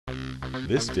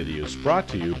This video is brought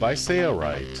to you by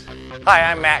Sailrite.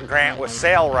 Hi, I'm Matt Grant with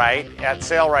Sailrite at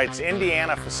Sailrite's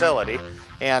Indiana facility.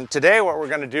 And today what we're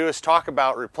going to do is talk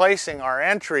about replacing our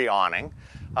entry awning.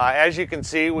 As you can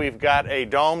see, we've got a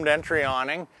domed entry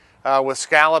awning with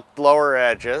scalloped lower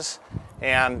edges.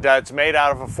 And it's made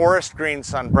out of a forest green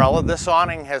sunbrella. This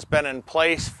awning has been in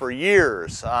place for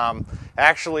years.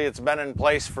 Actually, it's been in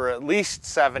place for at least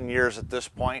 7 years at this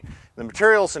point. The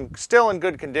material's still in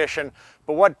good condition,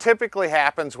 but what typically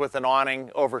happens with an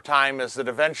awning over time is that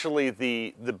eventually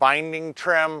the binding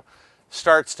trim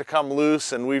starts to come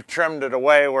loose, and we've trimmed it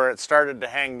away where it started to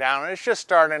hang down, and it's just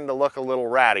starting to look a little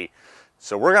ratty.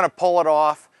 So we're going to pull it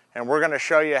off, and we're going to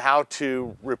show you how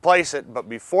to replace it. But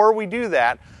before we do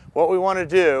that, what we want to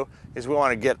do is we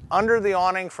want to get under the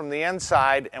awning from the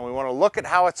inside, and we want to look at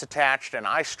how it's attached. And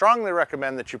I strongly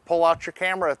recommend that you pull out your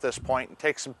camera at this point and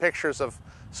take some pictures of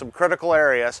some critical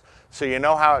areas so you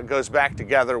know how it goes back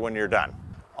together when you're done.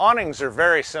 Awnings are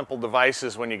very simple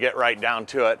devices when you get right down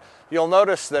to it. You'll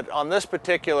notice that on this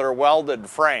particular welded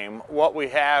frame, what we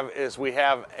have is we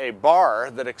have a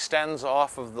bar that extends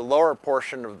off of the lower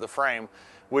portion of the frame,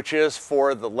 which is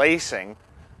for the lacing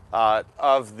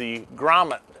of the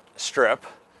grommet strip,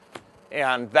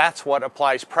 and that's what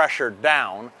applies pressure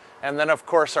down. And then of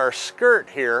course our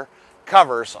skirt here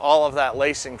covers all of that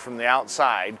lacing from the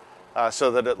outside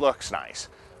so that it looks nice.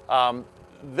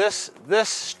 This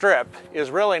strip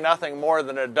is really nothing more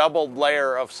than a doubled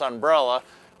layer of sunbrella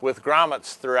with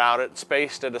grommets throughout it,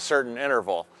 spaced at a certain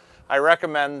interval. I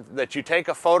recommend that you take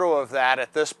a photo of that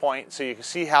at this point so you can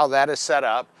see how that is set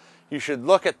up. You should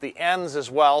look at the ends as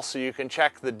well so you can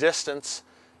check the distance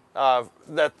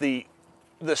that the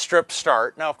strips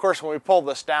start. Now, of course, when we pull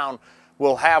this down,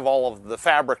 we'll have all of the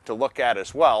fabric to look at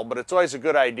as well, but it's always a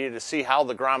good idea to see how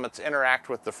the grommets interact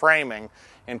with the framing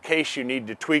in case you need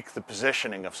to tweak the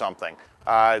positioning of something.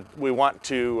 We want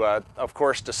to, of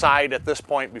course, decide at this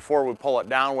point before we pull it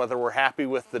down whether we're happy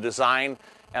with the design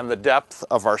and the depth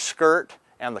of our skirt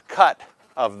and the cut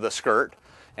of the skirt.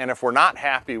 And if we're not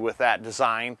happy with that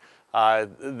design,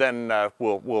 then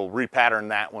we'll repattern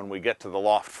that when we get to the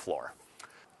loft floor.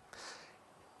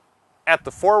 At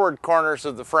the forward corners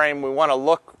of the frame, we want to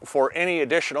look for any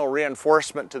additional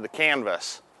reinforcement to the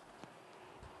canvas.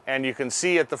 And you can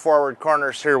see at the forward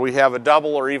corners here we have a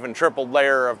double or even tripled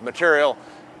layer of material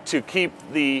to keep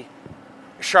the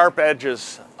sharp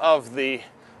edges of the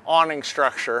awning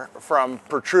structure from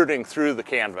protruding through the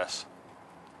canvas.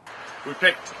 We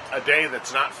picked a day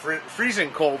that's not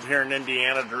freezing cold here in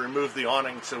Indiana to remove the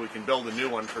awning so we can build a new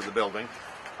one for the building.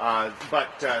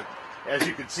 As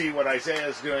you can see, what Isaiah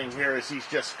is doing here is he's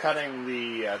just cutting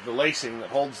the lacing that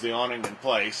holds the awning in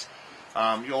place.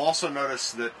 You'll also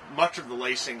notice that much of the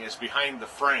lacing is behind the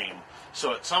frame,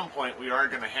 so at some point we are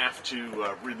going to have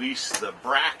to release the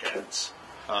brackets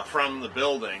from the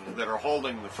building that are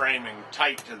holding the framing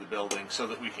tight to the building so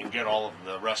that we can get all of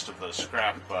the rest of those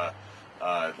scrap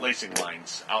lacing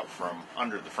lines out from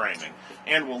under the framing.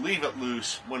 And we'll leave it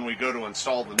loose when we go to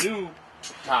install the new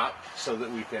top so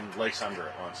that we can lace under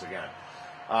it once again.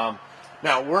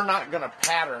 Now, we're not going to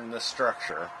pattern this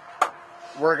structure.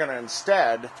 We're going to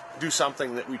instead do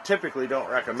something that we typically don't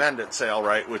recommend at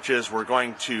Sailrite, which is we're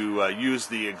going to use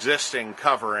the existing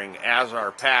covering as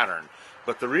our pattern.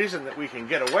 But the reason that we can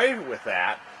get away with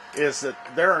that is that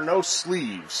there are no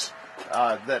sleeves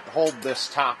that hold this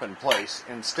top in place.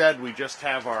 Instead, we just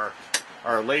have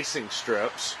our lacing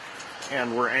strips,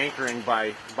 and we're anchoring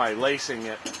by lacing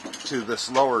it to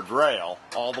this lowered rail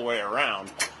all the way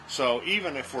around. So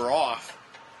even if we're off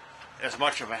as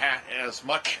much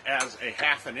as a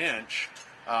half an inch,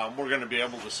 we're going to be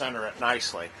able to center it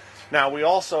nicely. Now, we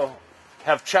also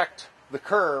have checked the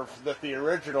curve that the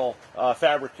original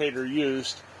fabricator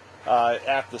used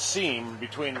at the seam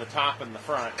between the top and the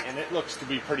front, and it looks to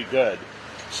be pretty good.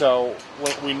 So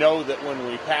we know that when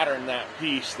we pattern that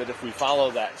piece, that if we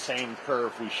follow that same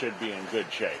curve, we should be in good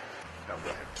shape.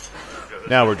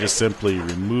 Now we're just simply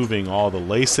removing all the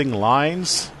lacing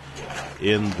lines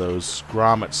in those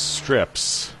grommet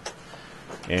strips,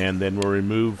 and then we'll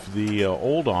remove the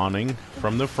old awning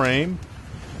from the frame,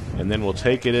 and then we'll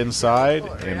take it inside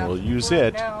and we'll use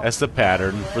it as the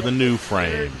pattern for the new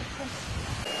frame.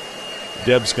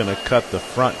 Deb's going to cut the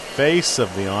front face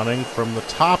of the awning from the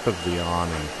top of the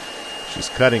awning. She's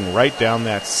cutting right down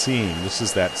that seam. This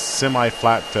is that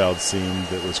semi-flat felled seam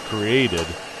that was created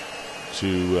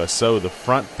to sew the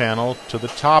front panel to the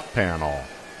top panel.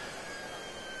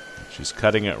 She's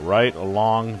cutting it right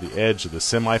along the edge of the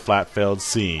semi-flat felled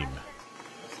seam.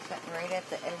 Cutting right at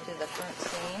the edge of the front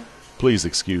seam. Please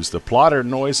excuse the plotter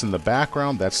noise in the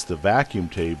background. That's the vacuum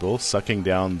table sucking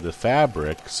down the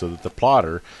fabric so that the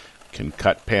plotter can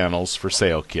cut panels for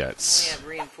sale We kits. have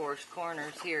reinforced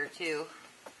corners here too.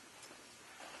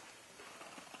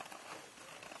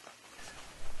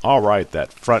 Alright,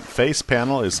 that front face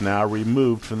panel is now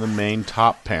removed from the main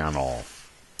top panel.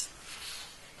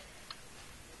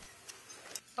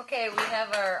 Okay, we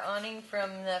have our awning from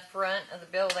the front of the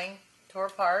building tore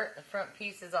apart. The front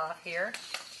piece is off here.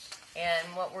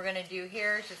 And what we're going to do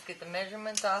here is just get the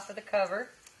measurements off of the cover.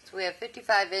 So we have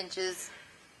 55 inches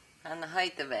on the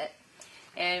height of it.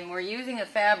 And we're using a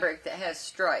fabric that has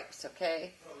stripes,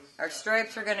 okay? Our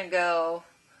stripes are going to go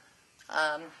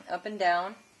up and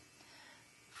down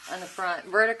on the front,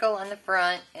 vertical on the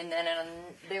front, and then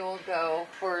they will go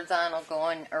horizontal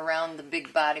going around the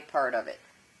big body part of it.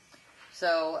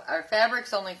 So our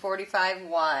fabric's only 45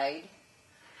 wide,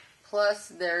 plus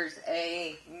there's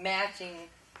a matching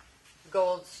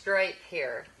gold stripe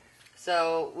here.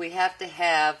 So we have to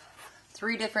have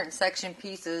 3 different section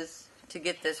pieces to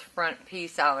get this front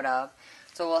piece out of.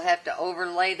 So we'll have to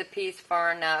overlay the piece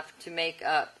far enough to make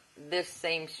up this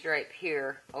same stripe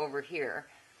here over here.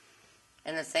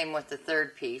 And the same with the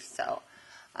third piece. So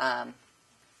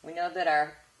we know that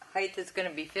our height is going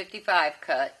to be 55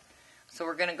 cut. So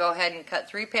we're going to go ahead and cut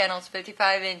 3 panels,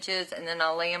 55 inches, and then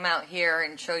I'll lay them out here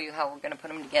and show you how we're going to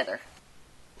put them together.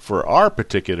 For our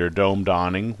particular domed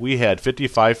awning, we had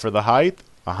 55 for the height,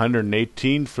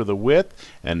 118 for the width,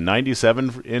 and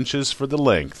 97 inches for the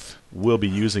length. We'll be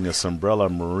using a Sunbrella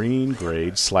marine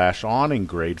grade / awning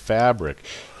grade fabric.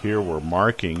 Here we're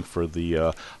marking for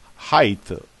the height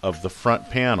of the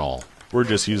front panel. We're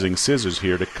just using scissors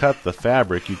here to cut the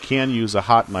fabric. You can use a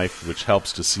hot knife, which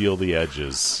helps to seal the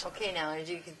edges. Okay, now as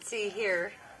you can see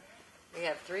here, we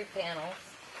have 3 panels.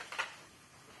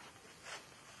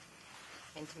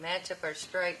 And to match up our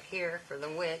stripe here for the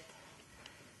width,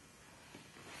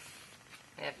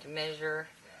 we have to measure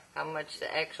how much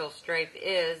the actual stripe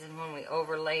is, and when we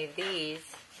overlay these,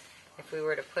 if we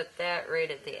were to put that right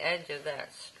at the edge of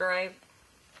that stripe,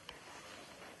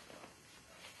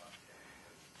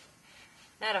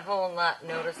 not a whole lot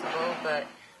noticeable, but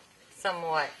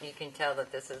somewhat you can tell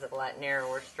that this is a lot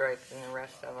narrower stripe than the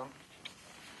rest of them.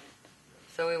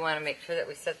 So we want to make sure that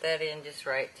we set that in just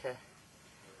right to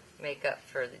make up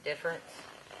for the difference.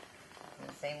 In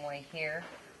the same way here,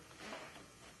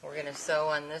 we're going to sew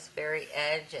on this very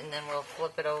edge, and then we'll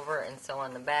flip it over and sew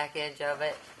on the back edge of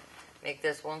it. Make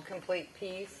this one complete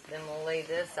piece, then we'll lay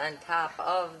this on top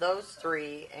of those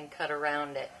 3 and cut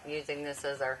around it using this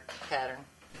as our pattern.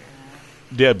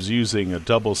 Deb's using a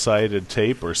double-sided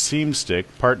tape or seam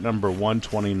stick, part number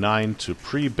 129, to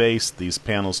pre-base these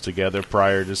panels together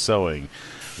prior to sewing.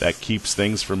 That keeps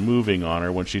things from moving on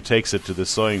her when she takes it to the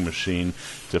sewing machine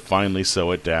to finally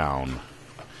sew it down.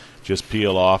 Just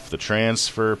peel off the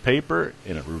transfer paper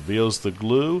and it reveals the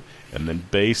glue, and then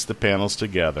base the panels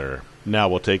together. Now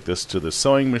we'll take this to the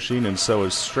sewing machine and sew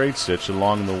a straight stitch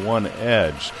along the one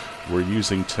edge. We're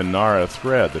using Tanara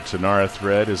thread. The Tanara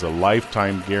thread is a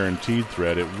lifetime guaranteed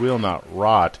thread. It will not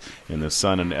rot in the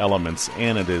sun and elements,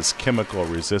 and it is chemical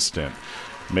resistant.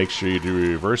 Make sure you do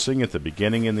reversing at the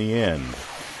beginning and the end.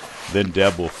 Then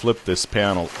Deb will flip this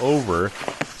panel over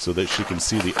so that she can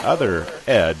see the other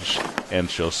edge, and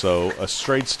she'll sew a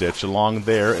straight stitch along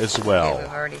there as well. Okay,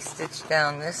 we've already stitched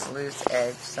down this loose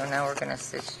edge, so now we're going to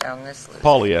stitch down this loose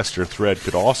Polyester thread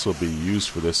could also be used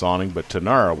for this awning, but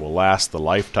Tanara will last the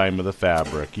lifetime of the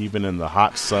fabric, even in the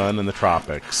hot sun and the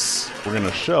tropics. We're going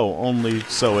to show only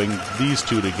sewing these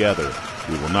 2 together.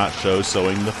 We will not show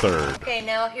sewing the third. Okay,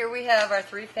 now here we have our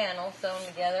 3 panels sewn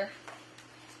together,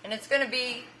 and it's going to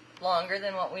be longer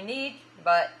than what we need,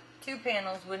 but 2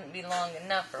 panels wouldn't be long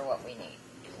enough for what we need.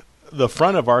 The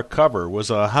front of our cover was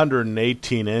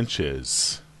 118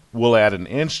 inches. We'll add an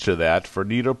inch to that for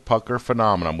needle pucker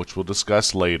phenomenon, which we'll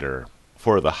discuss later.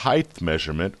 For the height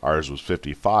measurement, ours was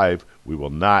 55. We will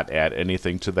not add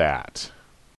anything to that.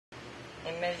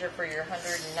 And measure for your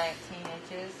 119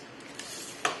 inches.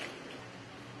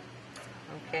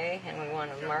 Okay, and we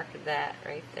want to mark that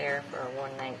right there for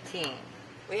 119.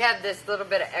 We have this little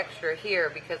bit of extra here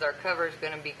because our cover is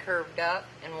going to be curved up,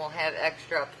 and we'll have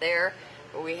extra up there.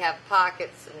 But we have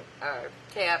pockets and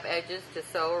tab edges to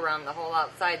sew around the whole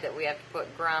outside that we have to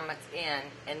put grommets in,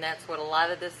 and that's what a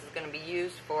lot of this is going to be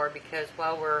used for, because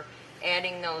while we're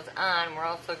adding those on, we're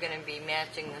also going to be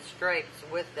matching the stripes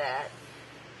with that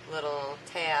little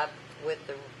tab with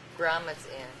the grommets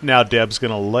in. Now Deb's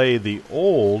going to lay the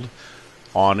old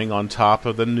awning on top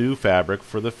of the new fabric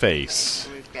for the face.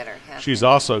 Okay, we've got our half She's inch.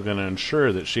 also going to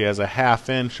ensure that she has a ½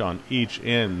 inch on each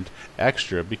end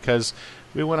extra, because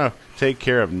we want to take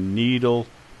care of needle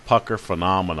pucker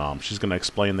phenomenon. She's going to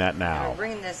explain that I'm now. going to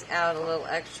bring this out a little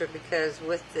extra because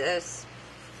with this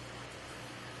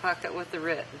pocket with the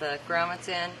grommets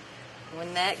in.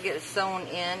 When that gets sewn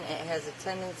in, it has a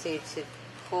tendency to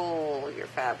pull your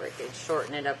fabric and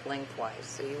shorten it up lengthwise.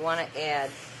 So you want to add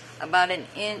about 1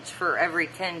 inch for every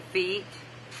 10 feet.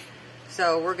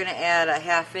 So we're going to add a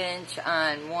 1/2 inch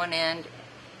on one end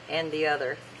and the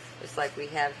other, just like we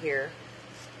have here.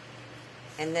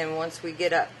 And then once we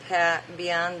get up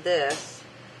beyond this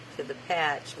to the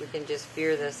patch, we can just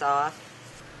veer this off.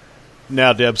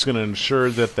 Now Deb's going to ensure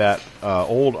that that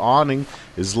old awning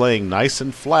is laying nice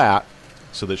and flat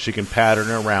so that she can pattern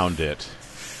around it.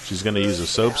 She's going to use a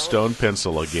soapstone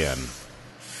pencil again.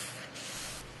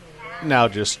 Now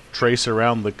just trace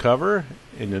around the cover,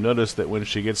 and you'll notice that when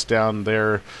she gets down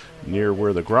there near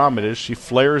where the grommet is, she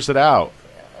flares it out,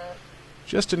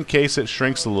 just in case it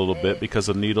shrinks a little bit because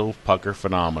of needle pucker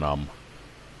phenomenon.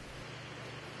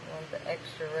 Want the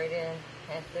extra right in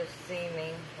at this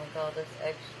seaming with all this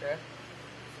extra,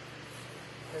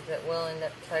 because it will end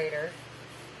up tighter.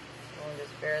 We'll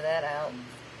just bear that out. And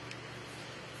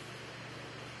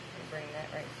bring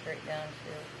that right straight down to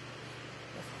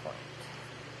this point.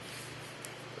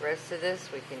 The rest of this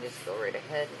we can just go right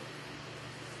ahead.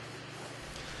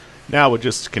 Now we'll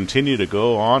just continue to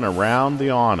go on around the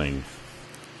awning.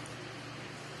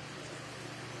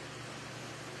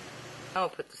 I'll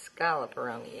put the scallop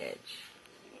around the edge.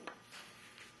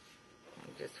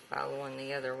 I'm just following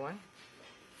the other one.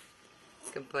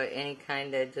 You can put any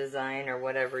kind of design or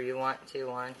whatever you want to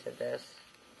onto this.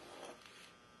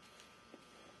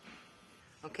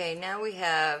 Okay, now we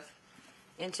have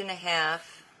 1.5 inches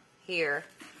here,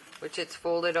 which it's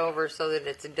folded over so that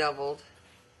it's doubled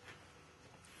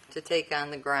to take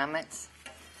on the grommets.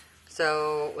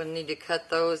 So we'll need to cut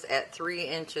those at 3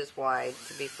 inches wide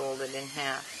to be folded in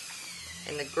half.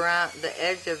 And the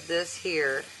edge of this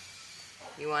here,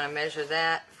 you want to measure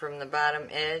that from the bottom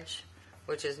edge,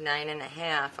 which is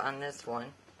 9.5 on this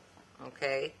one.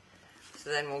 Okay, so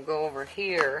then we'll go over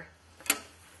here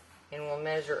and we'll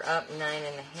measure up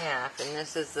 9.5, and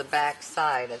this is the back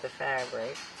side of the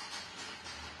fabric.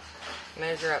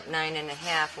 Measure up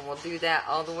 9.5, and we'll do that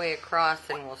all the way across,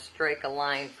 and we'll strike a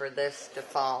line for this to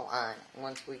fall on.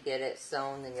 Once we get it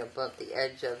sewn, then you'll bump the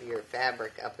edge of your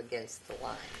fabric up against the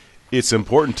line. It's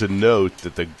important to note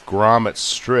that the grommet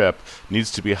strip needs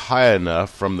to be high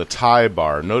enough from the tie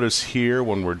bar. Notice here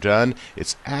when we're done,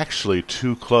 it's actually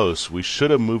too close. We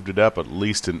should have moved it up at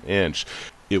least 1 inch.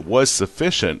 It was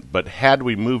sufficient, but had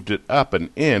we moved it up 1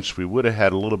 inch, we would have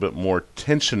had a little bit more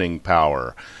tensioning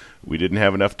power. We didn't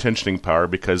have enough tensioning power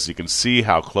because you can see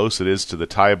how close it is to the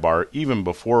tie bar even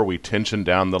before we tension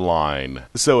down the line.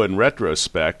 So in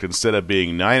retrospect, instead of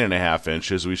being 9.5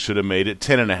 inches, we should have made it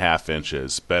 10.5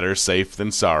 inches. Better safe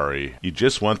than sorry. You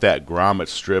just want that grommet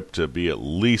strip to be at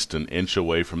least 1 inch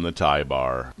away from the tie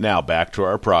bar. Now back to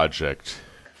our project.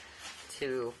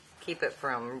 To keep it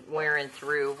from wearing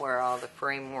through where all the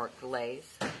framework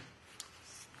lays.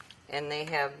 And they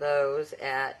have those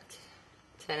at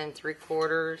 10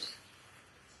 3/4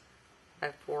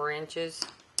 by 4 inches.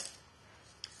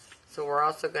 So we're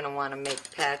also going to want to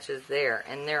make patches there,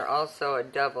 and they're also a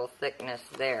double thickness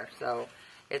there. So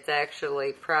it's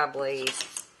actually probably,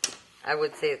 I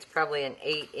would say it's probably an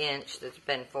 1/8 inch that's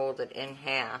been folded in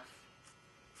half,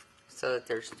 so that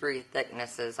there's 3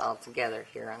 thicknesses altogether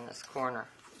here on this corner.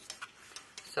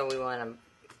 So we want to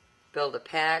build a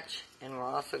patch, and we're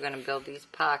also going to build these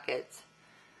pockets.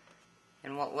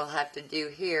 And what we'll have to do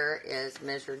here is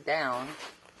measure down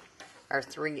our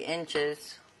 3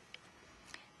 inches,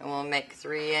 and we'll make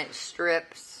 3-inch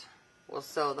strips. We'll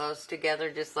sew those together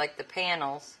just like the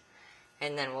panels,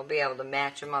 and then we'll be able to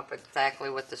match them up exactly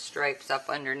with the stripes up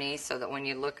underneath, so that when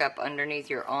you look up underneath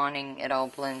your awning, it all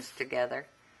blends together.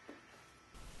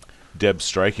 Deb's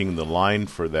striking the line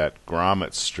for that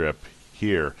grommet strip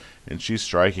here, and she's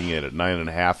striking it at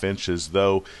 9.5 inches,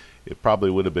 though it probably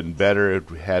would have been better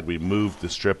had we moved the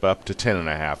strip up to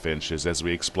 10.5 inches, as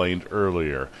we explained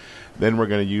earlier. Then we're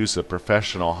going to use a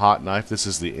professional hot knife. This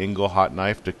is the Engel hot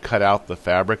knife to cut out the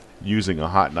fabric. Using a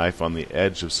hot knife on the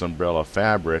edge of Sunbrella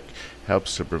fabric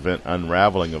helps to prevent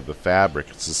unraveling of the fabric.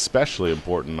 It's especially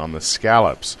important on the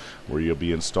scallops, where you'll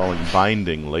be installing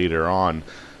binding later on,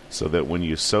 so that when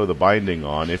you sew the binding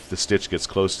on, if the stitch gets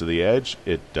close to the edge,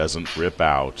 it doesn't rip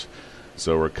out.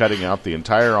 So we're cutting out the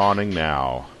entire awning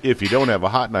now. If you don't have a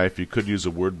hot knife, you could use a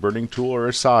wood-burning tool or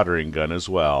a soldering gun as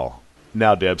well.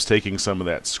 Now Deb's taking some of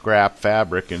that scrap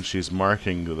fabric, and she's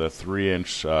marking the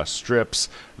 3-inch strips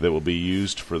that will be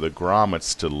used for the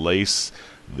grommets to lace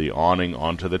the awning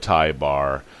onto the tie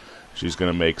bar. She's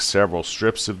going to make several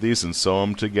strips of these and sew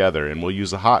them together, and we'll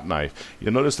use a hot knife.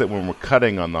 You'll notice that when we're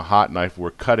cutting on the hot knife,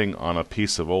 we're cutting on a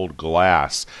piece of old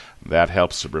glass. That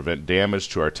helps to prevent damage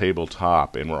to our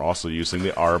tabletop, and we're also using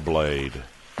the R-blade.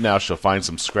 Now she'll find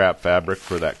some scrap fabric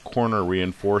for that corner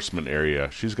reinforcement area.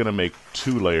 She's going to make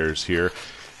 2 layers here.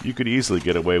 You could easily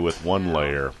get away with 1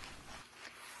 layer.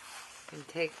 And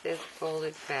take this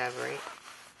folded fabric,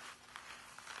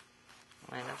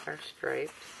 line up our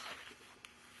stripes.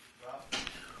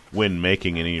 When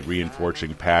making any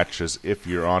reinforcing patches, if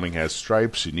your awning has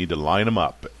stripes, you need to line them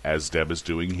up, as Deb is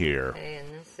doing here. Okay, and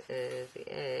this is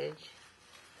the edge.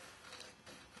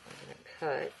 I'm going to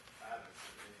cut.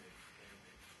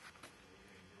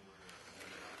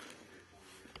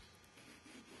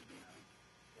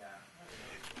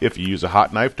 If you use a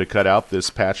hot knife to cut out this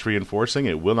patch reinforcing,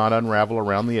 it will not unravel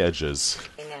around the edges.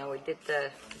 Okay, now we did the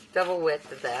double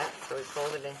width of that, so we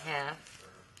fold it in half.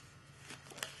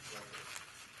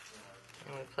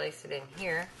 And we place it in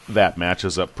here. That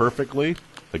matches up perfectly.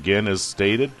 Again, as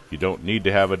stated, you don't need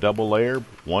to have a double layer.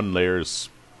 1 layer is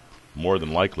more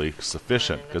than likely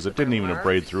sufficient, because it didn't even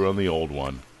abrade through on the old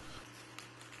one.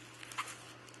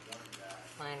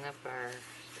 Line up our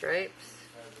stripes.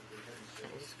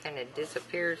 It just kind of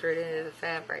disappears right into the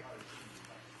fabric.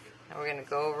 Now we're going to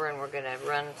go over and we're going to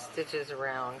run stitches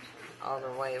around all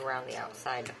the way around the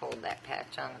outside to hold that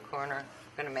patch on the corner.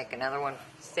 We're going to make another one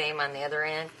same on the other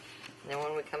end. And then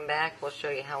when we come back, we'll show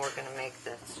you how we're going to make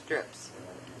the strips.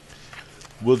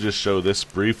 We'll just show this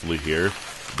briefly here.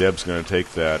 Deb's going to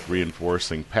take that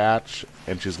reinforcing patch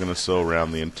and she's going to sew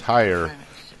around the entire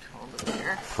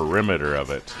perimeter of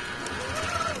it.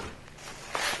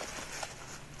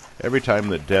 Every time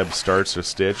that Deb starts a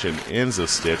stitch and ends a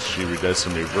stitch, she does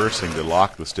some reversing to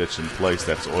lock the stitch in place.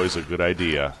 That's always a good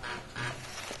idea.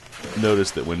 Notice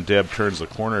that when Deb turns the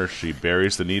corner, she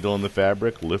buries the needle in the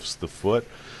fabric, lifts the foot,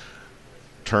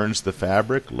 turns the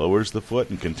fabric, lowers the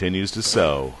foot, and continues to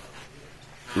sew.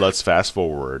 Let's fast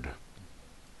forward.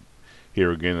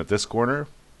 Here again at this corner,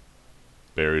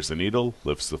 buries the needle,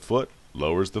 lifts the foot,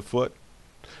 lowers the foot,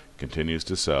 continues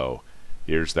to sew.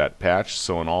 Here's that patch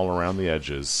sewing all around the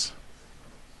edges.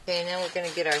 Okay, now we're going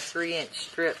to get our 3-inch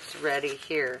strips ready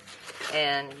here.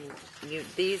 And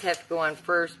these have to go on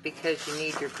first because you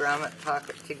need your grommet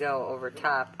pocket to go over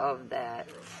top of that.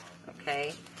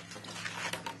 Okay?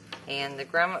 And the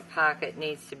grommet pocket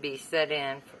needs to be set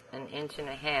in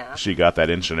 1.5 inches. She got that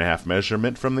 1.5 inch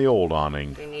measurement from the old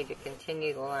awning. We need to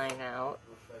continue the line out.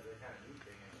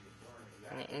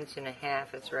 And 1.5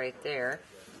 inches is right there.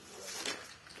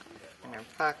 And our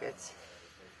pockets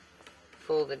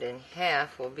folded in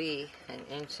half will be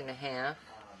 1.5 inches.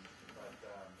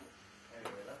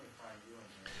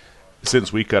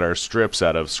 Since we cut our strips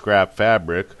out of scrap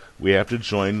fabric, we have to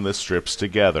join the strips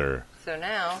together. So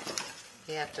now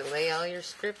you have to lay all your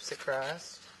strips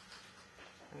across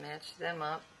and match them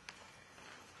up.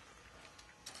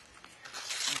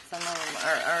 And some of them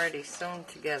are already sewn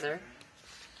together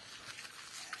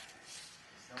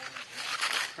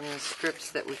from the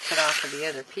strips that we cut off of the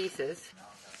other pieces.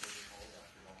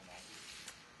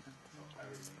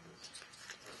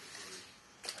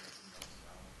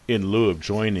 In lieu of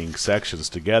joining sections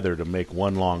together to make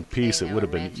one long piece, it would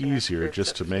have been easier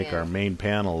just to make our main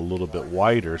panel a little bit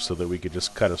wider so that we could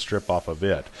just cut a strip off of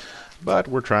it. But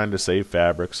we're trying to save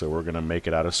fabric, so we're going to make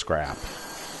it out of scrap.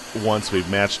 Once we've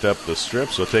matched up the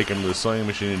strips, we'll take them to the sewing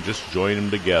machine and just join them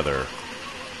together.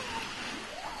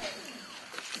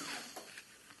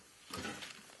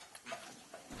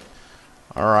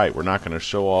 Alright, we're not going to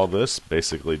show all this.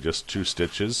 Basically just 2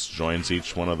 stitches, joins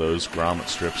each one of those grommet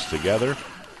strips together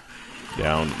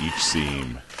down each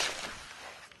seam.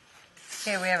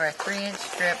 Okay, we have our 3-inch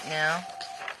strip now,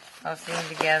 all seamed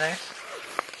together.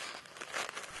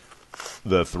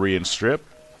 The 3-inch strip,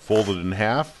 folded in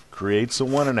half, creates a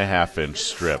 1.5 inch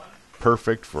strip,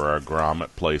 perfect for our grommet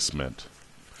placement.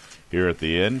 Here at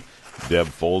the end, Deb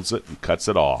folds it and cuts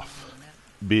it off,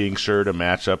 being sure to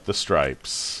match up the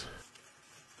stripes.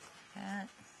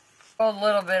 Fold a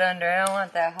little bit under, I don't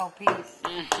want that whole piece.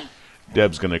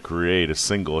 Deb's going to create a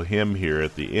single hem here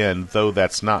at the end, though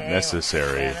that's not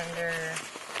necessary. We'll under,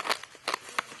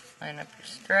 line up your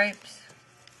stripes.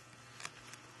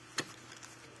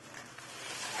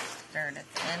 Start at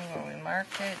the end where we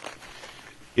marked it.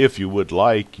 If you would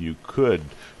like, you could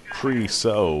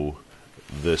pre-sew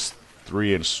this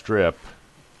 3-inch strip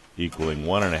equaling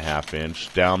 1.5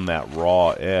 inch down that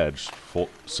raw edge,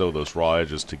 sew those raw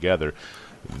edges together,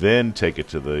 then take it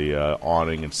to the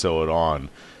awning and sew it on.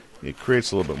 It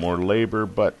creates a little bit more labor,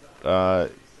 but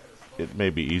it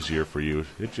may be easier for you.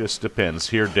 It just depends.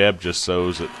 Here Deb just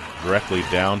sews it directly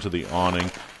down to the awning,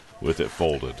 with it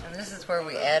folded. And this is where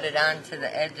we added on to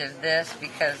the edge of this,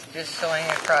 because just sewing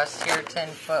across here 10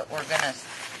 foot, we're going to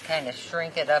kind of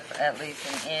shrink it up at least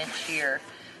an inch here.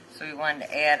 So we wanted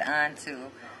to add on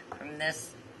to from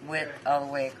this width all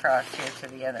the way across here to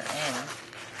the other end,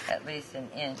 at least an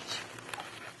inch.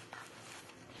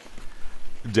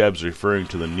 Deb's referring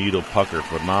to the needle pucker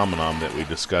phenomenon that we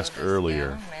discussed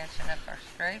earlier. Matching up our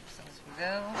stripes as we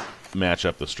go. Match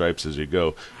up the stripes as you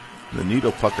go. The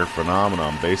needle pucker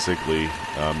phenomenon basically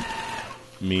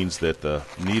means that the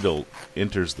needle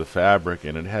enters the fabric,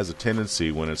 and it has a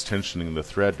tendency when it's tensioning the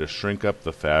thread to shrink up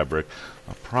the fabric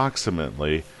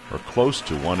approximately or close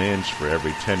to 1 inch for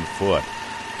every 10 foot.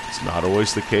 It's not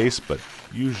always the case, but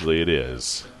usually it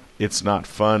is. It's not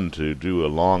fun to do a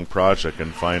long project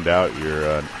and find out you're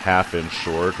a ½ inch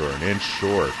short or an inch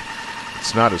short.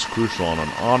 It's not as crucial on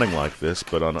an awning like this,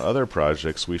 but on other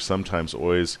projects we sometimes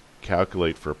always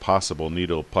calculate for possible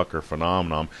needle pucker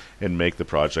phenomenon and make the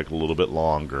project a little bit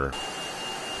longer.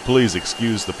 Please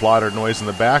excuse the plotter noise in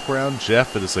the background.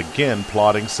 Jeff is again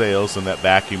plotting sails and that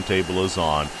vacuum table is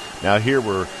on. Now here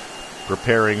we're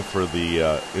preparing for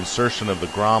the insertion of the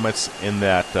grommets in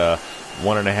that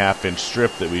 1½ inch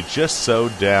strip that we just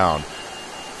sewed down.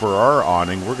 For our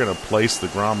awning, we're going to place the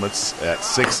grommets at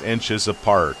 6 inches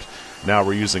apart. Now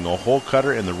we're using a hole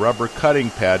cutter and the rubber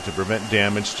cutting pad to prevent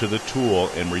damage to the tool,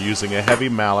 and we're using a heavy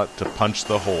mallet to punch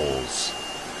the holes.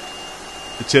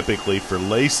 Typically for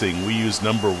lacing, we use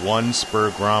 #1 spur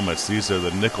grommets. These are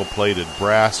the nickel-plated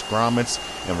brass grommets,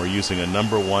 and we're using a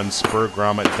 #1 spur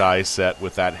grommet die set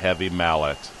with that heavy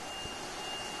mallet.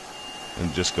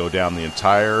 And just go down the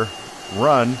entire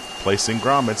run, placing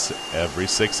grommets every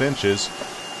 6 inches.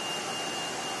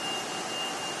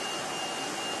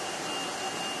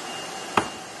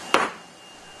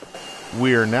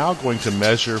 We are now going to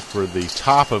measure for the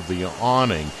top of the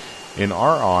awning. In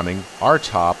our awning, our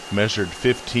top measured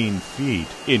 15 feet,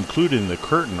 including the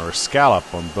curtain or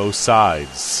scallop on both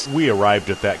sides. We arrived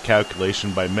at that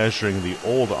calculation by measuring the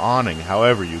old awning.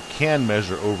 However, you can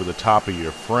measure over the top of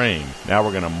your frame. Now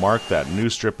we're going to mark that new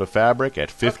strip of fabric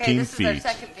at 15 feet. Okay, this is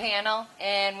our second panel,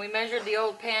 and we measured the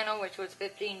old panel, which was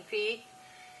 15 feet.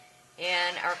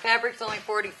 And our fabric's only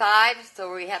 45,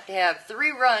 so we have to have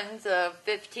 3 runs of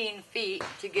 15 feet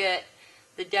to get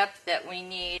the depth that we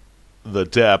need. The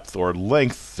depth or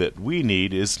length that we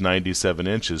need is 97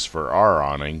 inches for our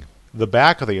awning. The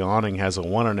back of the awning has a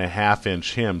 1½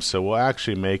 inch hem, so we'll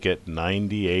actually make it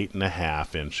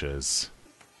 98½ inches.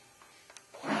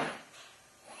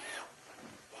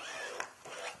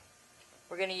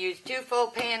 We're going to use 2 full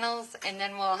panels, and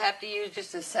then we'll have to use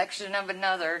just a section of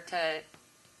another to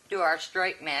do our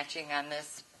stripe matching on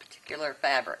this particular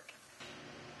fabric.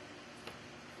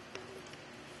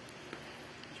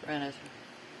 Just run a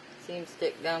seam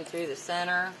stick down through the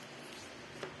center,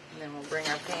 and then we'll bring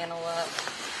our panel up,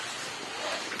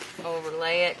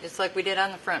 overlay it just like we did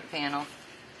on the front panel,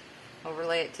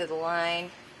 overlay it to the line,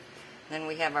 then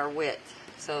we have our width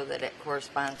so that it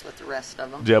corresponds with the rest of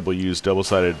them. Deb will use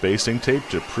double-sided basting tape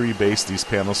to pre-base these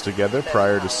panels together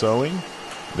prior to sewing.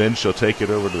 Then she'll take it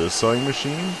over to the sewing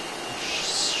machine.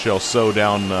 She'll sew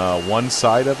down one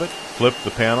side of it, flip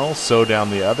the panel, sew down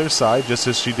the other side, just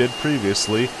as she did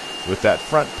previously with that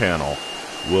front panel.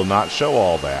 We'll not show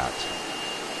all that.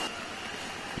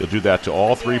 You'll do that to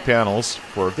all 3 panels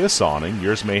for this awning.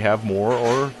 Yours may have more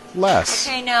or less.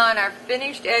 Okay, now on our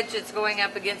finished edge that's going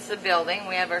up against the building,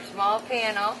 we have our small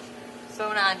panel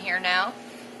sewn on here now.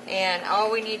 And all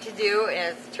we need to do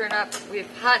is turn up, we've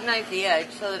hot knifed the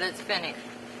edge so that it's finished.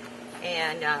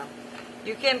 And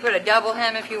you can put a double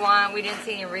hem if you want. We didn't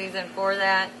see any reason for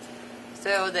that.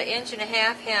 So the 1½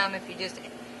 inch hem, if you just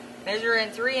measure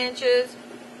in 3 inches,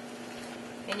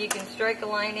 and you can strike a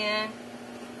line in.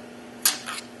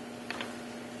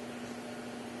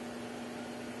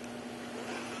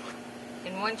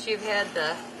 And once you've had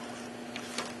the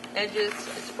edges,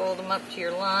 just fold them up to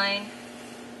your line.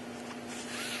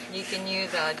 You can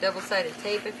use a double-sided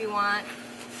tape if you want.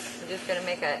 I'm just going to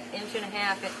make a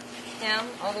 1½ inch hem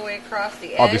all the way across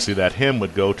the edge. Obviously that hem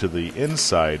would go to the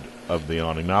inside of the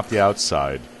awning, not the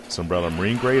outside. Umbrella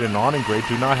marine grade and awning grade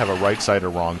do not have a right side or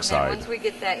wrong side. Once we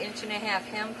get that 1½ inch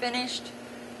hem finished,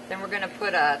 then we're going to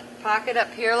put a pocket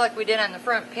up here like we did on the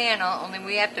front panel, only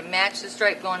we have to match the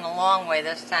stripe going the long way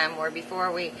this time, where before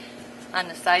on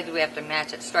the sides we have to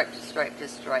match it stripe to stripe to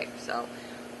stripe. So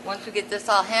once we get this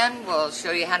all hemmed, we'll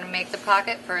show you how to make the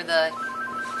pocket for the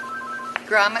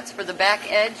grommets for the back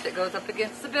edge that goes up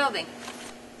against the building.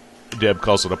 Deb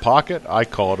calls it a pocket, I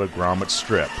call it a grommet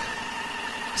strip.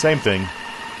 Same thing.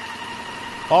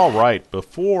 Alright,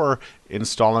 before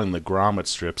installing the grommet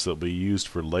strips that will be used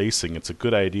for lacing, it's a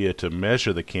good idea to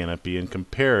measure the canopy and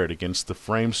compare it against the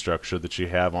frame structure that you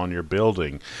have on your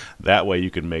building. That way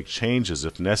you can make changes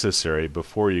if necessary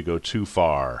before you go too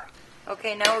far.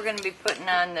 Okay, now we're going to be putting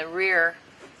on the rear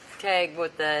tag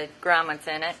with the grommets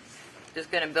in it.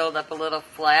 Just going to build up a little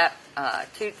flap,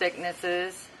 2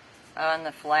 thicknesses on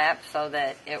the flap so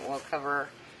that it will cover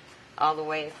all the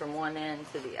way from one end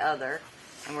to the other.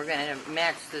 And we're going to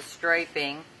match the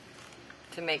striping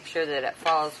to make sure that it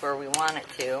falls where we want it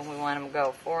to. We want them to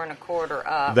go 4 1/4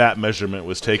 up. That measurement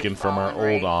was taken from our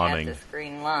old awning. At this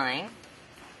green line.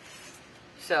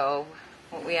 So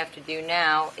what we have to do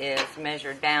now is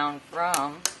measure down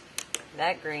from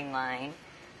that green line.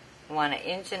 We want 1.5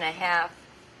 inch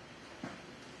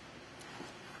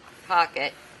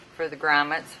pocket for the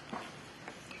grommets.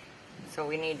 So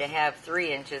we need to have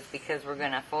 3 inches because we're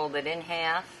going to fold it in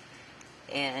half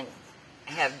and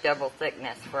have double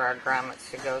thickness for our grommets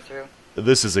to go through.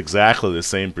 This is exactly the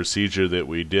same procedure that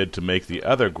we did to make the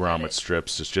other grommet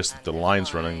strips. It's just that the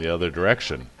line's running the other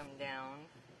direction. Come down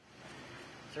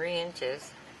 3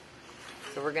 inches.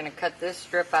 So we're going to cut this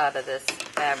strip out of this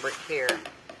fabric here.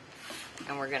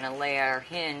 And we're going to lay our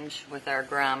hinge with our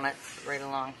grommets right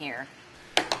along here.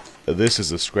 This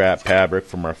is a scrap fabric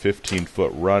from our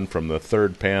 15-foot run from the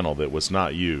third panel that was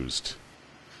not used.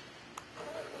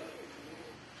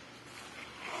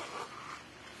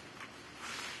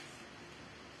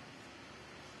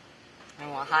 And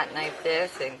we'll hot knife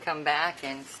this and come back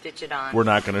and stitch it on. We're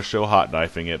not going to show hot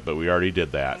knifing it, but we already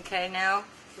did that. Okay, now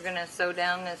we're going to sew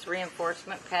down this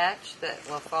reinforcement patch that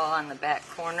will fall on the back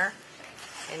corner.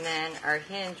 And then our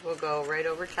hinge will go right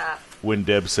over top. When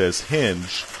Deb says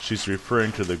hinge, she's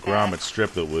referring to the grommet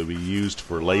strip that will be used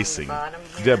for lacing.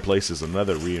 Deb places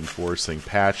another reinforcing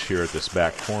patch here at this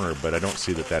back corner, but I don't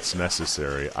see that that's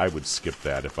necessary. I would skip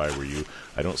that if I were you.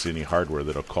 I don't see any hardware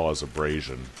that'll cause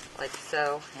abrasion. Like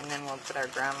so, and then we'll put our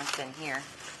grommets in here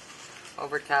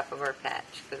over top of our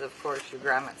patch, because of course your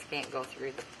grommets can't go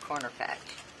through the corner patch.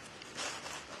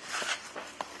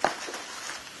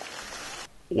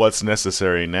 What's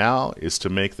necessary now is to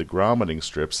make the grommeting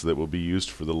strips that will be used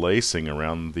for the lacing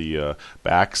around the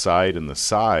back side and the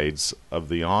sides of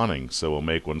the awning. So we'll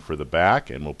make one for the back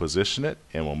and we'll position it,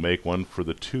 and we'll make one for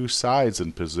the 2 sides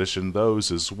and position those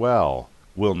as well.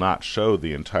 We'll not show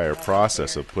the entire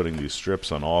process of putting these strips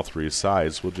on all 3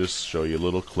 sides. We'll just show you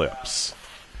little clips.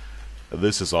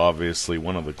 This is obviously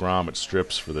one of the grommet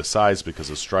strips for the sides because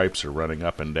the stripes are running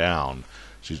up and down.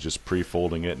 She's just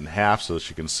pre-folding it in half so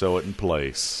she can sew it in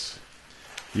place.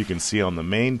 You can see on the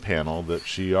main panel that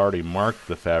she already marked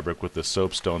the fabric with the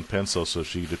soapstone pencil, so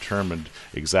she determined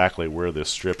exactly where this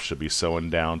strip should be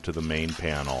sewn down to the main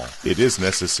panel. It is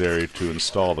necessary to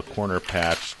install the corner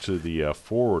patch to the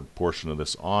forward portion of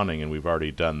this awning, and we've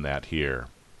already done that here.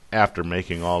 After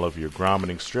making all of your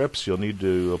grommeting strips, you'll need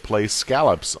to place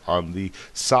scallops on the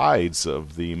sides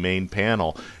of the main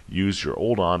panel. Use your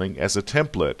old awning as a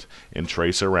template and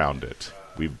trace around it.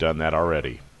 We've done that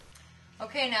already.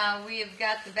 Okay, now we have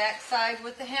got the back side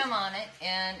with the hem on it,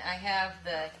 and I have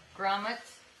the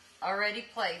grommets already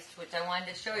placed, which I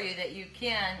wanted to show you that you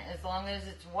can, as long as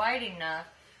it's wide enough,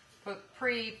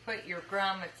 put your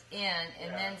grommets in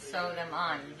and then sew them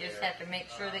on. You just have to make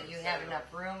sure that you have enough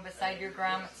room beside your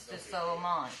grommets to sew them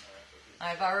on.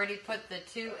 I've already put the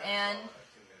 2 end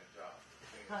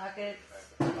pockets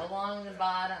along the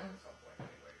bottom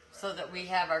so that we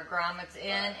have our grommets in,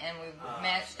 and we've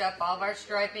matched up all of our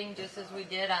striping just as we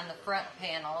did on the front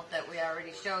panel that we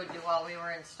already showed you while we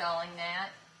were installing that.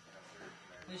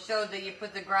 We showed that you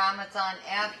put the grommets on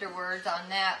afterwards on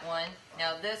that one.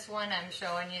 Now this one I'm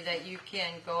showing you that you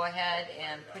can go ahead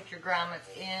and put your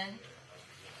grommets in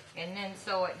and then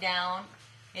sew it down.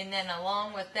 And then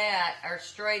along with that, our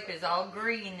stripe is all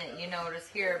green that you notice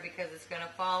here because it's going to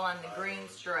fall on the green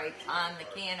stripe on the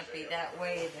canopy. That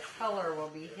way the color will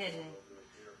be hidden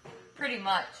pretty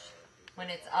much when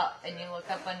it's up and you look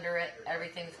up under it,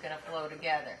 everything's going to flow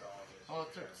together. We'll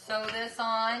sew this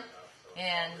on.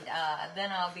 And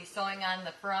then I'll be sewing on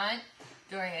the front,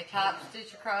 doing a top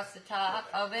stitch across the top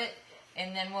of it,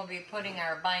 and then we'll be putting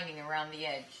our binding around the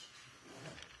edge.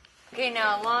 Okay,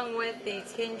 now along with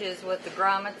these hinges with the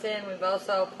grommets in, we've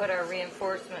also put our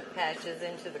reinforcement patches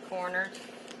into the corners,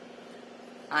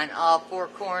 on all 4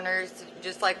 corners,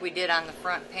 just like we did on the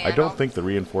front panel. I don't think the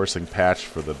reinforcing patch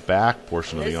for the back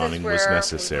portion of the awning was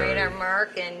necessary. We made our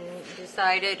mark and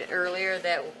decided earlier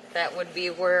that that would be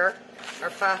where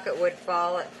our pocket would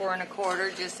fall at 4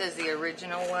 1/4, just as the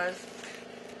original was.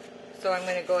 So I'm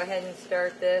going to go ahead and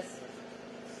start this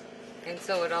and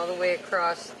sew it all the way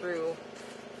across through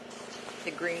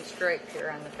the green stripe here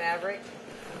on the fabric.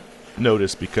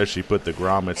 Notice because she put the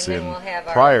grommets And then in we'll have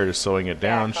our prior to sewing it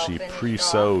down, back all she finished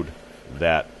pre-sewed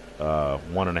that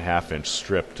 1.5 inch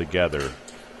strip together.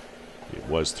 It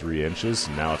was 3 inches,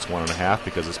 and now it's 1.5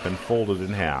 because it's been folded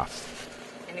in half.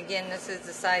 And again, this is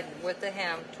the side with the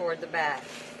hem toward the back.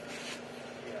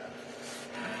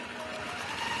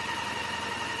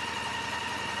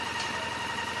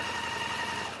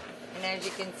 And as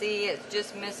you can see, it's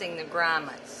just missing the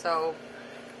grommets. So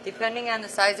depending on the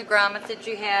size of grommet that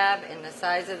you have and the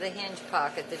size of the hinge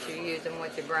pocket that you're using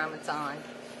with your grommets on,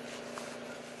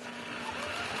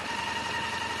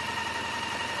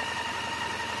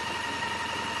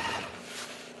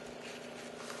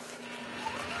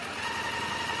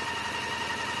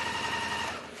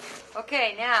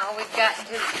 okay, now we've gotten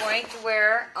to the point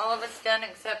where all of it's done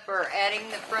except for adding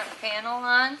the front panel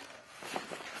on.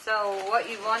 So what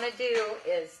you want to do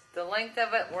is the length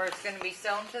of it where it's going to be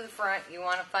sewn to the front, you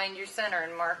want to find your center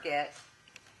and mark it.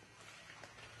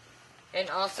 And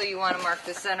also you want to mark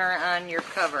the center on your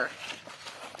cover,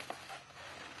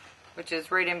 which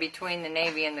is right in between the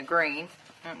navy and the green.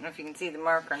 I don't know if you can see the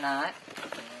mark or not.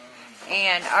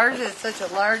 And ours is such a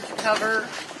large cover.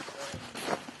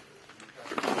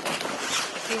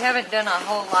 If you haven't done a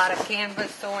whole lot of canvas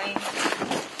sewing,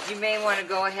 you may want to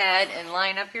go ahead and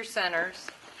line up your centers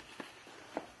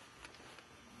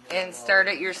and start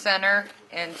at your center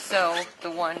and sew the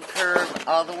one curve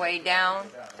all the way down,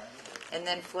 and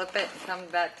then flip it and come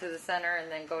back to the center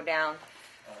and then go down.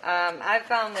 I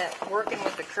found that working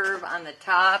with the curve on the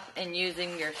top and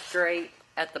using your straight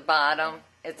at the bottom,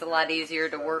 it's a lot easier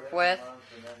to work with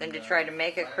than to try to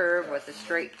make a curve with a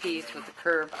straight piece with a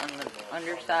curve on the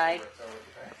underside.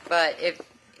 But if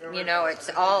you know, it's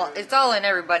all in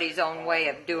everybody's own way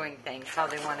of doing things, how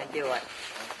they want to do it.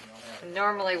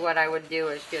 Normally what I would do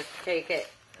is just take it,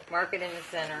 mark it in the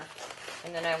center,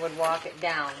 and then I would walk it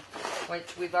down,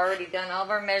 which we've already done all of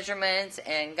our measurements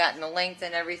and gotten the length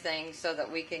and everything so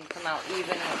that we can come out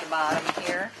even with the bottom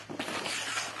here.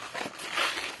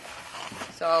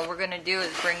 So all we're going to do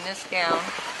is bring this down,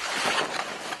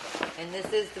 and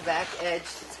this is the back edge.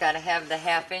 It's got to have the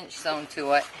 1/2 inch sewn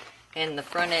to it, and the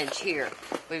front edge here.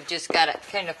 We've just got it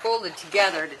kind of folded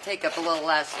together to take up a little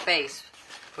less space.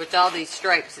 With all these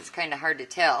stripes, it's kind of hard to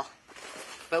tell.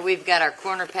 But we've got our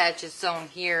corner patches sewn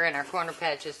here and our corner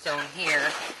patches sewn here.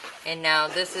 And now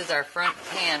this is our front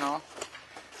panel.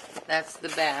 That's the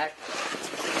back.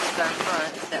 This is our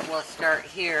front that will start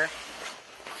here.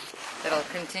 That'll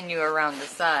continue around the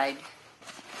side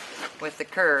with the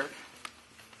curve.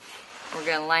 We're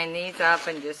going to line these up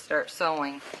and just start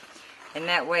sewing. And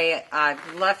that way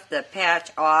I've left the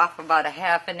patch off about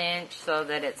 1/2 inch so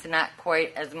that it's not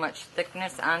quite as much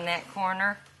thickness on that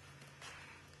corner.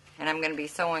 And I'm going to be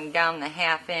sewing down the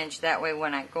 1/2 inch. That way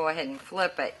when I go ahead and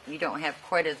flip it, you don't have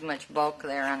quite as much bulk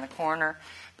there on the corner.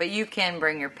 But you can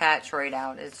bring your patch right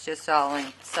out. It's just all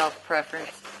in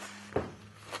self-preference.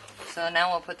 So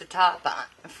now we'll put the top on,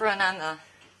 the front on the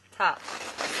top.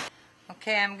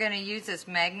 Okay, I'm going to use this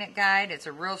magnet guide. It's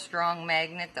a real strong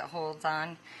magnet that holds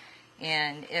on,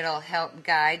 and it'll help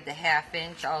guide the 1/2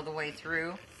 inch all the way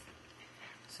through.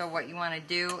 So what you want to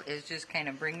do is just kind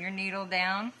of bring your needle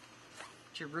down,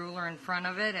 put your ruler in front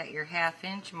of it at your 1/2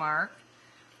 inch mark,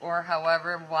 or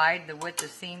however wide the width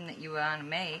of seam that you want to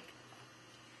make.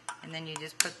 And then you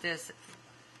just put this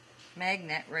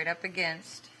magnet right up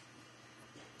against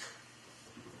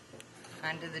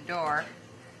onto the door.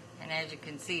 And as you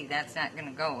can see, that's not going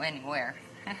to go anywhere.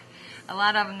 A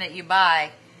lot of them that you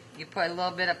buy, you put a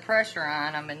little bit of pressure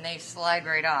on them and they slide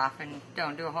right off and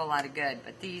don't do a whole lot of good.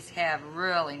 But these have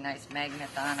really nice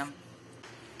magnets on them.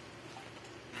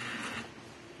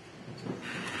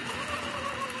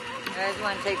 You guys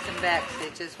want to take some back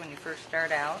stitches when you first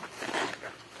start out.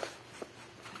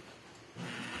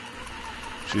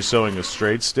 She's sewing a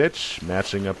straight stitch,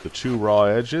 matching up the 2 raw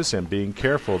edges and being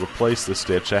careful to place the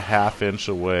stitch 1/2 inch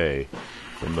away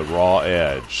from the raw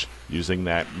edge. Using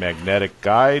that magnetic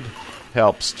guide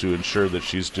helps to ensure that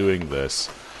she's doing this.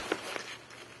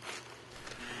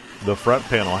 The front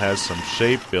panel has some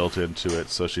shape built into it,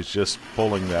 so she's just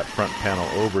pulling that front panel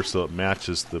over so it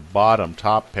matches the bottom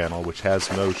top panel, which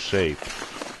has no shape.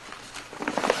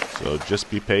 So just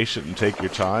be patient and take your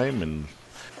time. And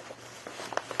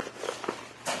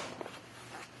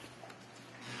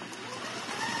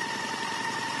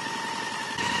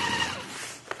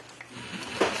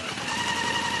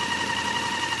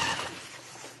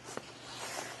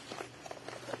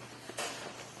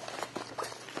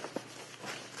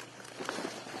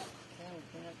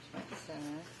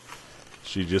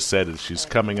she just said that she's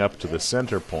coming up to the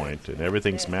center point and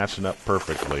everything's matching up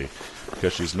perfectly.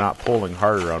 because she's not pulling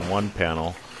harder on one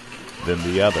panel than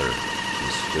the other.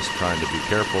 She's just trying to be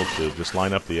careful to just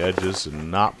line up the edges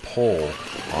and not pull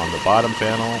on the bottom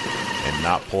panel and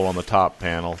not pull on the top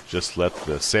panel. Just let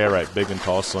the Sailrite Big and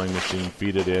Tall sewing machine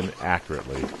feed it in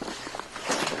accurately.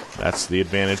 That's the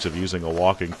advantage of using a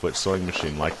walking foot sewing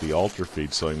machine. Like the Ultra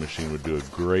Feed sewing machine would do a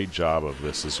great job of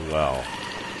this as well.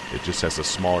 It just has a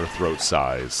smaller throat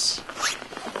size.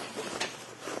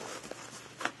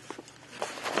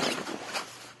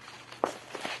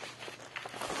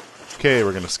 Okay,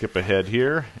 we're going to skip ahead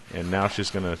here, and now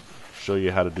she's going to show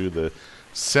you how to do the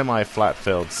semi-flat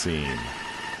felled seam.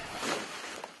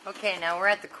 Okay, now we're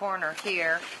at the corner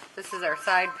here. This is our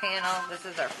side panel, this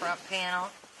is our front panel.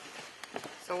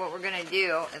 So what we're going to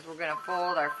do is we're going to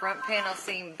fold our front panel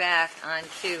seam back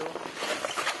onto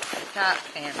the top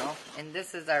panel, and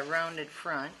this is our rounded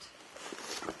front.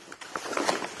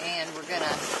 And we're going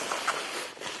to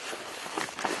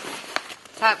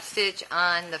top stitch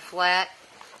on the flat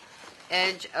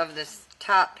edge of this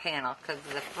top panel because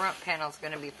the front panel is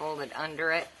going to be folded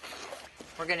under it.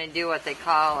 We're going to do what they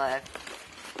call a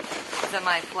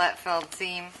semi-flat felled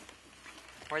seam,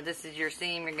 where this is your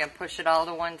seam. You're going to push it all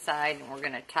to one side, and we're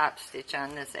going to top stitch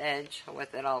on this edge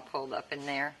with it all pulled up in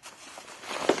there.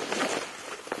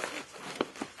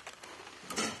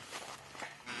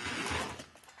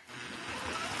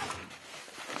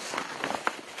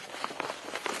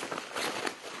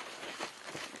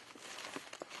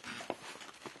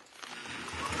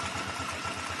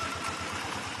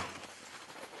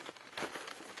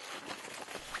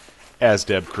 As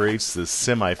Deb creates this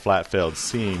semi-flat felled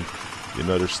seam, you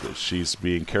notice that she's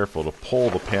being careful to pull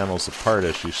the panels apart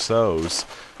as she sews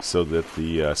so that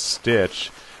the stitch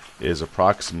is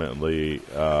approximately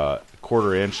a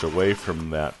quarter inch away from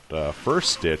that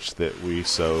first stitch that we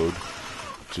sewed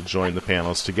to join the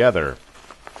panels together.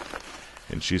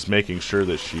 And she's making sure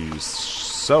that she's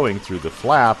sewing through the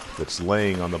flap that's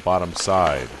laying on the bottom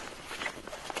side.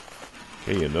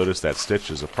 Okay, you notice that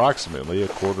stitch is approximately a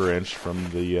quarter inch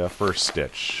from the first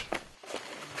stitch.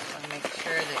 So make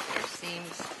sure that your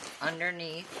seam's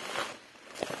underneath.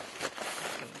 You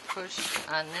can push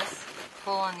on this,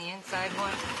 pull on the inside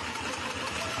one.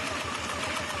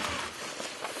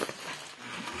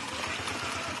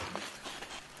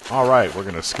 Alright, we're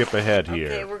going to skip ahead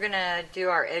here. Okay, we're going to do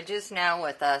our edges now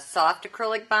with a soft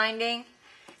acrylic binding.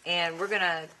 And we're going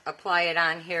to apply it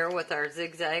on here with our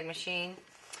zigzag machine.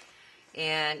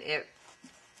 And it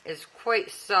is quite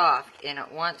soft and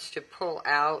it wants to pull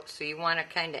out, so you want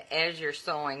to kind of, as you're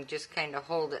sewing, just kind of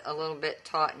hold it a little bit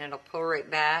taut and it'll pull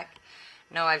right back.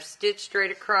 Now I've stitched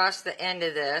straight across the end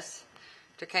of this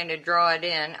to kind of draw it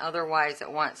in, otherwise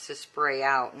it wants to spray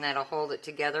out, and that'll hold it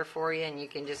together for you, and you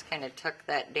can just kind of tuck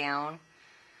that down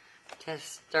to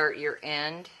start your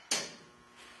end.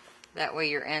 That way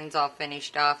your end's all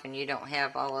finished off and you don't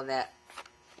have all of that.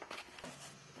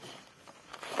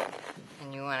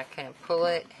 And you want to kind of pull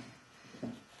it,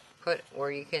 put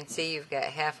where you can see you've got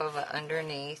half of it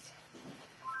underneath,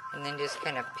 and then just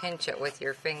kind of pinch it with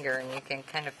your finger, and you can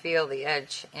kind of feel the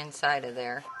edge inside of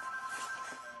there.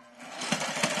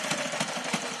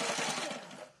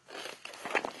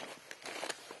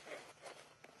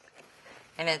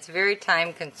 And it's very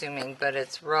time consuming, but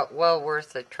it's well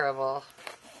worth the trouble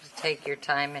to take your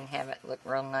time and have it look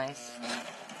real nice.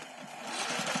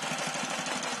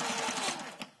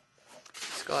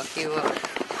 Go a few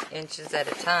inches at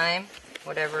a time,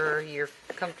 whatever you're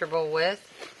comfortable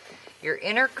with. Your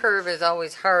inner curve is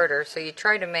always harder, so you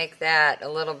try to make that a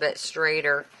little bit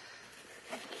straighter.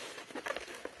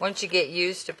 Once you get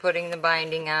used to putting the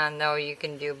binding on, though, you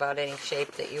can do about any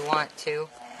shape that you want to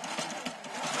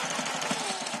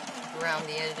around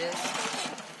the edges.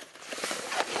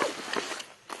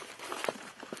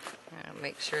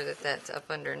 Make sure that that's up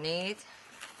underneath.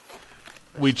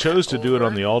 We chose to do it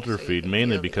on the Ultra Feed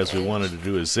mainly because we wanted to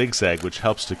do a zigzag, which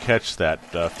helps to catch that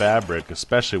fabric,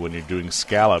 especially when you're doing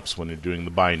scallops, when you're doing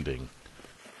the binding.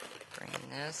 Bring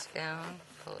this down,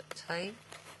 pull it tight.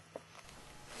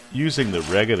 Using the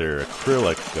regular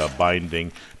acrylic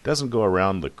binding doesn't go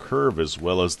around the curve as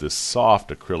well as this soft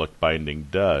acrylic binding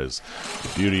does.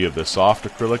 The beauty of the soft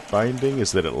acrylic binding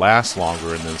is that it lasts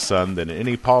longer in the sun than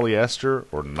any polyester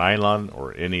or nylon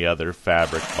or any other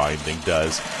fabric binding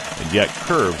does, and yet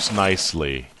curves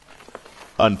nicely.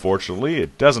 Unfortunately,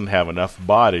 it doesn't have enough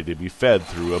body to be fed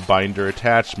through a binder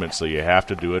attachment, so you have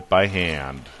to do it by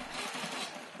hand.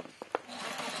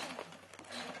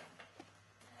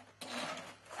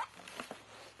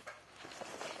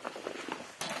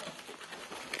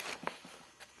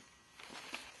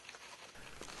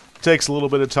 Takes a little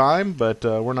bit of time, but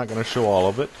we're not going to show all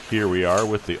of it. Here we are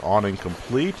with the awning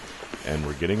complete. and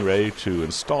we're getting ready to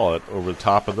install it over the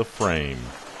top of the frame.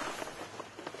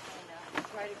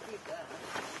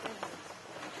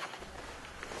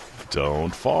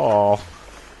 Don't fall.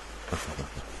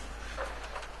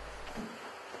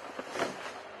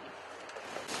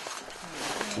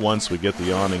 Once we get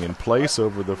the awning in place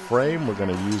over the frame, we're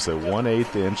going to use a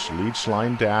 1/8 inch leech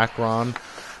line Dacron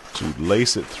to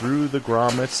lace it through the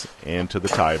grommets and to the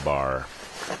tie bar.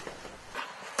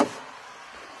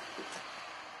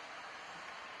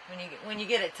 When you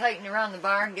get it tightened around the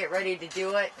bar and get ready to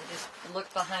do it, just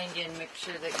look behind you and make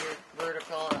sure that you're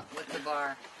vertical with the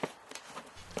bar.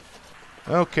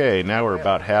 Okay, now we're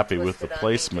about happy with the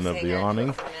placement of the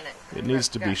awning. It needs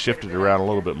to be shifted around a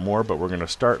little bit more, but we're going to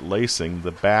start lacing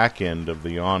the back end of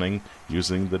the awning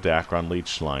using the Dacron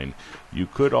leech line. You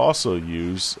could also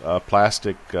use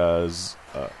plastic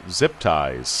zip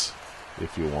ties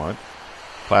if you want.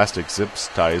 Plastic zip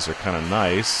ties are kind of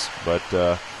nice,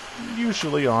 but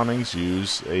usually awnings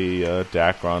use a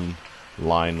Dacron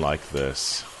line like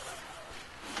this.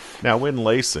 Now when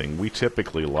lacing, we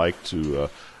typically like to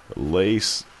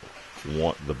lace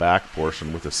the back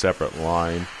portion with a separate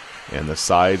line, and the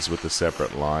sides with a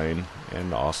separate line,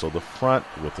 and also the front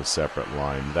with a separate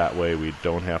line. That way we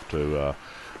don't have to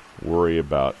worry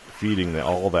about feeding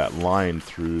all that line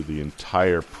through the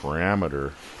entire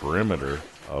perimeter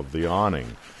of the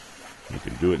awning. You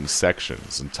can do it in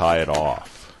sections and tie it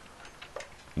off.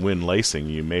 When lacing,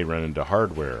 you may run into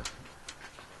hardware.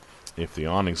 If the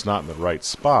awning's not in the right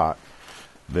spot,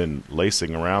 then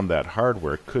lacing around that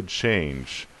hardware could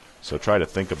change. So try to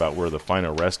think about where the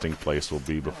final resting place will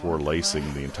be before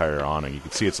lacing the entire awning. You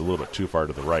can see it's a little bit too far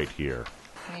to the right here.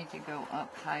 I need to go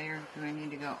up higher. Do I need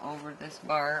to go over this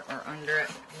bar or under it?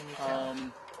 That's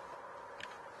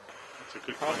a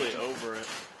good Probably question. Over it.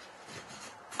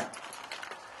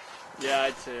 Yeah,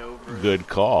 I'd say over it. Good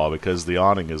call, because the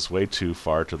awning is way too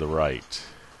far to the right.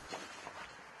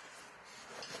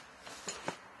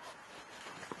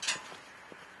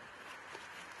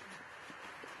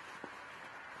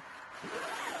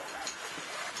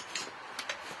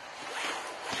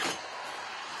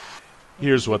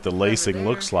 Here's what the lacing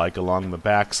looks like along the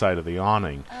back side of the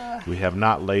awning. We have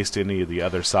not laced any of the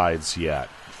other sides yet.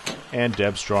 And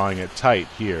Deb's drawing it tight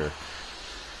here.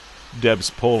 Deb's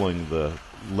pulling the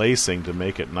lacing to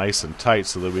make it nice and tight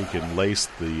so that we can lace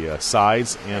the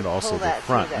sides and also the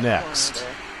front next.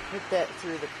 Put that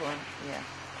through the corner, yeah.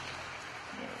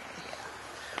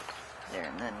 There,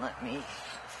 and then let me...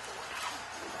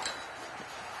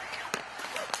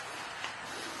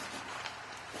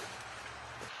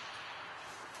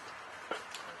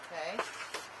 Okay.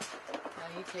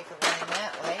 Now you take a line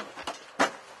that way.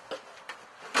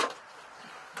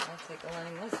 I'll take a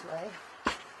line this way.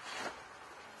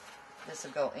 This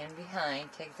will go in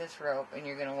behind. Take this rope and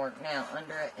you're going to work now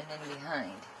under it and in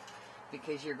behind,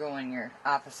 because you're going your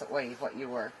opposite way of what you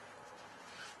were.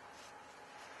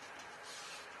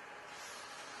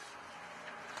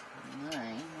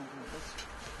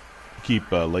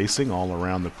 Keep lacing all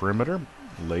around the perimeter.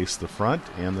 Lace the front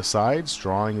and the sides,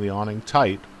 drawing the awning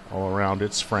tight all around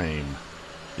its frame.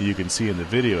 You can see in the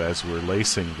video as we're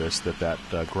lacing this that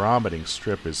grommeting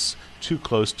strip is too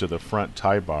close to the front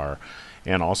tie bar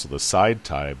and also the side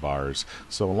tie bars.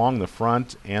 So along the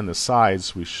front and the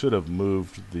sides, we should have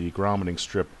moved the grommeting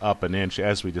strip up an inch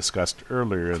as we discussed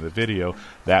earlier in the video.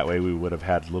 That way we would have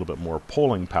had a little bit more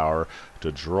pulling power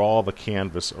to draw the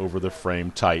canvas over the frame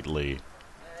tightly.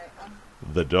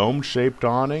 The dome-shaped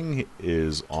awning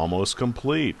is almost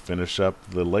complete. Finish up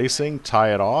the lacing,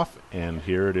 tie it off, and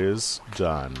here it is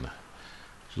done.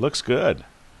 Looks good.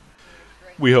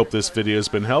 We hope this video has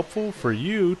been helpful for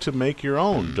you to make your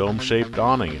own dome-shaped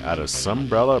awning out of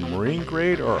Sunbrella marine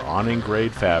grade or awning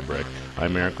grade fabric.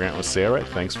 I'm Eric Grant with Sailrite.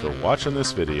 Thanks for watching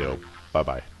this video.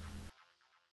 Bye-bye.